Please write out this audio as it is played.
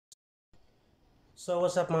So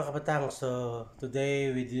what's up mga kapatang? So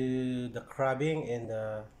today we do the crabbing in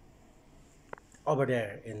the over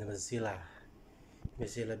there in Mozilla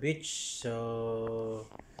Beach. So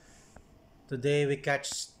today we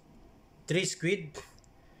catch 3 squid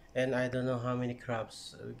and I don't know how many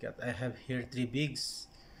crabs we got. I have here three big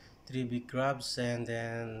crabs, and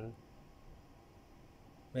then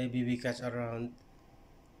maybe we catch around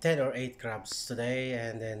 10 or 8 crabs today,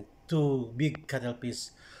 and then two big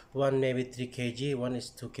cuttlefish. One maybe 3 kg, one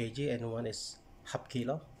is 2 kg, and one is half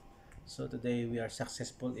kilo. So today we are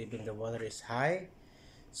successful even the water is high.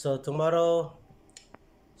 So tomorrow,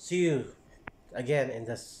 see you again in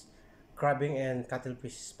this crabbing and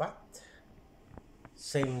cuttlefish spot.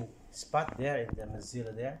 Same spot there in the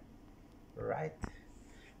Mozilla there, right?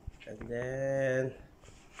 And then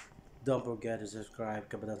don't forget to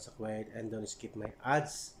subscribe, Kabadan sa Kuwait, and don't skip my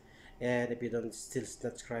ads. And if you don't still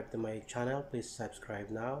subscribe to my channel, please subscribe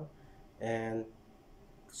now and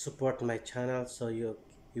support my channel so you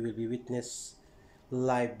will be witness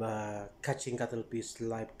live catching cuttlefish,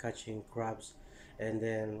 live catching crabs, and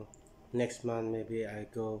then next month maybe I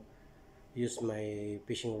go use my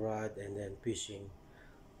fishing rod and then fishing.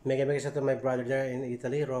 Mega mega to my brother there in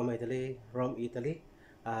Italy, Rome, Italy.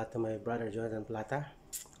 To my brother Jonathan Plata.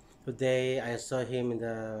 Today I saw him in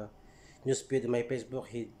the newsfeed in my Facebook.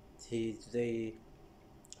 He today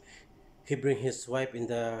he bring his wife in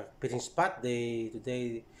the fishing spot. They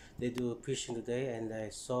do fishing today, and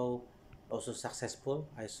I saw also successful.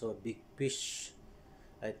 I saw a big fish.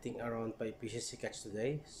 I think around 5 fishes he catch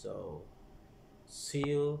today. So see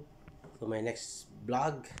you to my next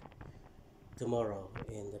vlog tomorrow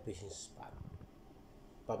in the fishing spot.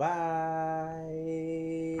 Bye bye.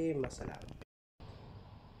 Masalam.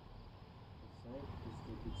 Side is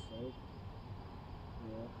the big side.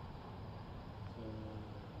 Yeah. So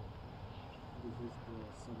this is the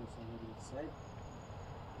southern side.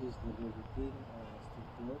 This is the very thing still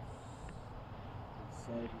close. This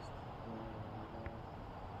side is the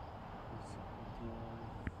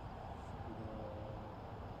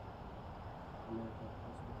American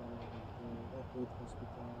Hospital, the Airport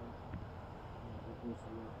Hospital, the Coast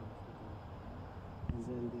American Hospital, and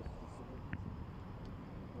then this is the side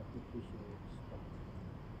of the fishing spot.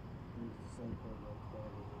 This is the side for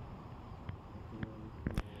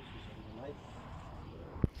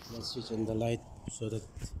let's switch on the light so that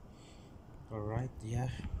alright, yeah.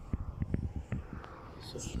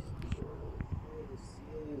 So this is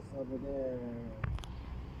over there.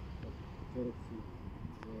 Yes.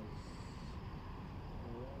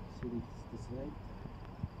 See this light.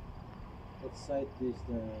 That side is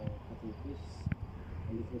the cuttlefish,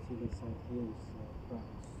 and you can see the side here is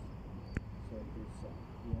crabs. So this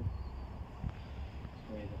yeah.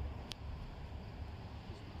 So just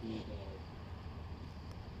between the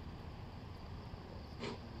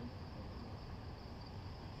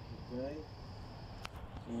okay.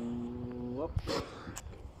 So whoop.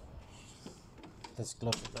 Let's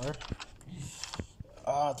close the door.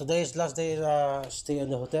 Today is last day stay in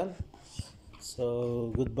the hotel.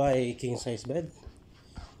 So goodbye king size bed.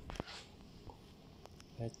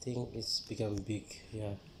 I think it's become big,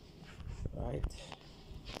 yeah. Right.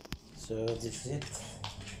 So this is it.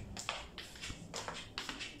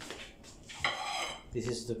 This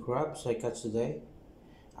is the crabs I catch today.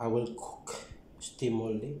 I will cook, steam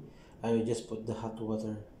only. I will just put the hot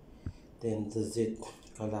water, then that's it.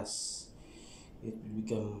 Kalas. It will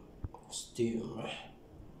become steam.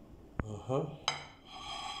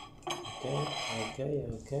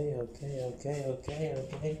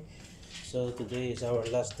 Okay. So today is our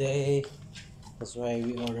last day. That's why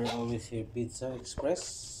we order always here Pizza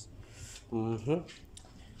Express.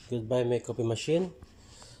 Goodbye my coffee machine.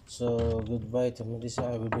 So goodbye to Melissa.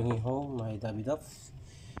 I will bring you home my Dabby Duff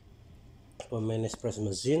for my Nespresso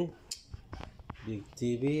machine, big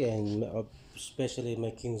TV, and especially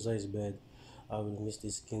my king size bed. I will miss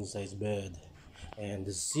this king size bed and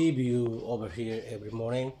the sea view over here every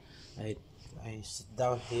morning. I sit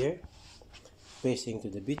down here facing to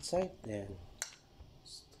the beach side and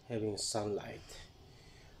having sunlight.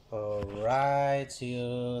 Alright, see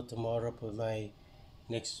you tomorrow for my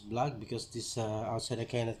next vlog, because this outside I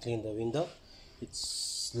cannot clean the window,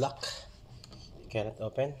 it's locked, you cannot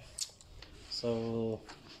open. So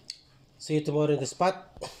see you tomorrow in the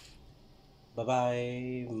spot. Bye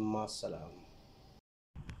bye, masalam.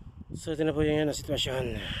 So ito na po yung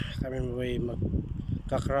sitwasyon. Kami po ay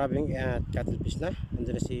magkakrabing at cuttlefish na.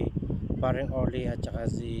 Nandun na si Paring Orly at saka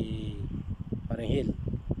si Paring Hill.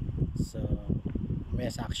 So may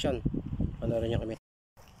sa action, panoorin nyo kami.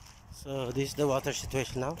 So this is the water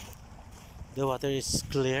situation now. The water is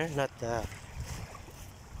clear, not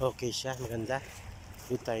okay siya, maganda.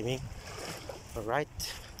 Good timing. Alright.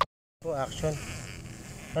 Action.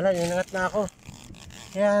 Wala, ninangat na ako.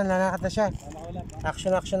 Yan, lalakad na siya.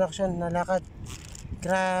 Action, action, action. Lalakad.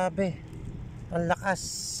 Grabe. Ang lakas.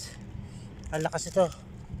 Ang lakas ito.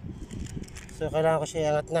 So, kailangan ko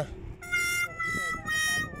siya iangat na.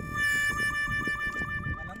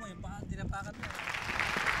 Alam mo, yung tinapakan mo.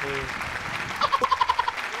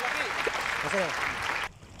 Kasi na.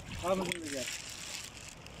 Maganda dyan.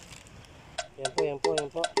 Yan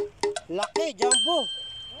po. Laki, jumbo.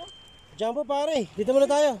 Jumbo pare. Dito muna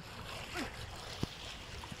tayo.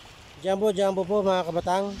 Jumbo po mga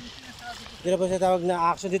kabatang. Dito po siya tawag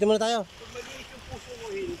na action. Dito muna tayo. Pag maliit yung puso mo,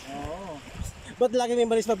 Oo. Ba't lagi may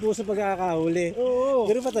malis pa puso pag kakahuli? Oo.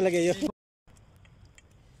 Ganoon pa talaga yun.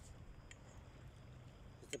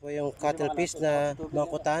 Ito po yung cuttle piece na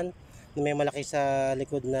bangkutan na may malaki sa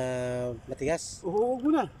likod na matigas. Oo, huwag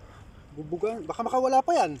mo na. Bubugan. Baka makawala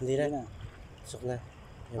pa yan. Hindi na. Susok na.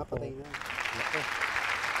 Yan po. Papatay na. Laki.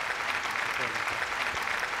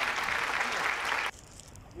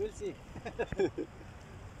 We'll see.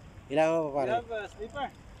 Ilan mo pa pare? Sleeper.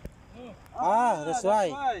 That's why.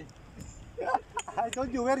 I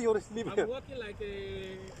told you where you're sleeping. I'm working like a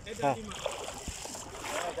elderly man.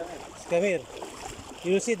 Come here.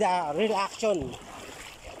 You see the real action. This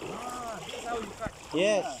is how you catch.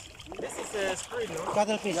 Yes. This is a squid, no?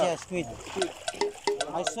 Cuttlefish, yeah, squid.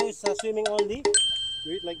 I saw it's swimming only.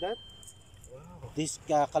 You eat like that? This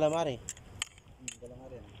calamari.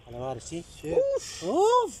 Calamari, see? Shit.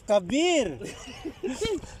 Oof, kabir.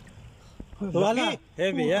 Wala.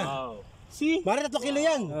 Heavy, yeah. Wow. See? Mari 3 kilo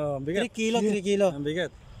yan. Oh, 3 kilo, 3 kilo. Ang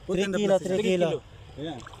bigat. 3 kilo, 3 kilo.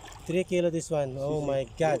 Yeah. 3 kilo this one. Oh my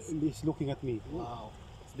God. He's looking at me. Wow.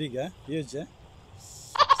 It's big, huh? Huge, huh?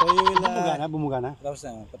 So you will, Bumugana. Tapos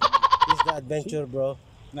na. this is the adventure, bro.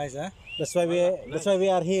 Nice, huh? That's why we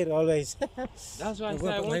are here always. That's why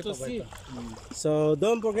I want to see. So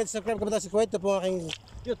don't forget to subscribe kapatid si Kwento po aking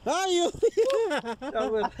ayun.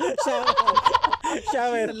 Shower.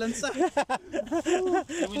 Shower. Lansa.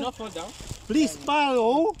 Can we not fall down? Please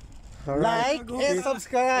follow, Like and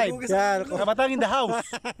subscribe. Yan. Kabatang in the house.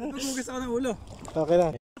 Nagugas ako ng ulo. Okay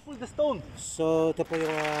na. Pull the stone. So ito po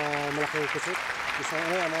yung malaking kusot. Isang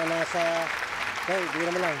mga nasa di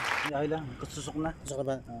naman lang. Okay lang. Susok na. Gusto ka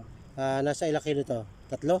ba? Nasa ilang kilo to?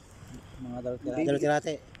 3? Mga dalawat Dalawang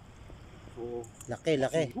tirate. Oo.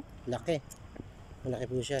 Laki. Malaki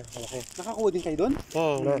po siya. Malaki. Nakakuha din kayo doon?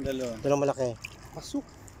 Dalawa. Dalawang malaki. Pasok.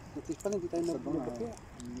 Natis pa hindi tayo magpapaya.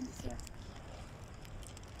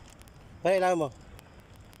 Pare, ilan mo?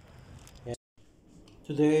 Yan.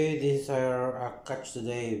 Today, this is our catch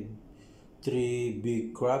today. 3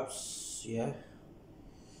 big crabs. Yeah.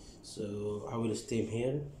 So, I will steam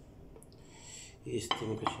here.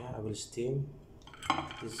 I-steam ko siya. I will steam.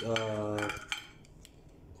 This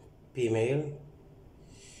female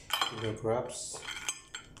crabs.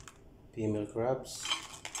 Female crabs.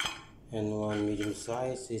 And one medium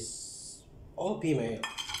size is all female.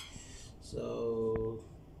 So,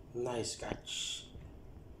 nice catch.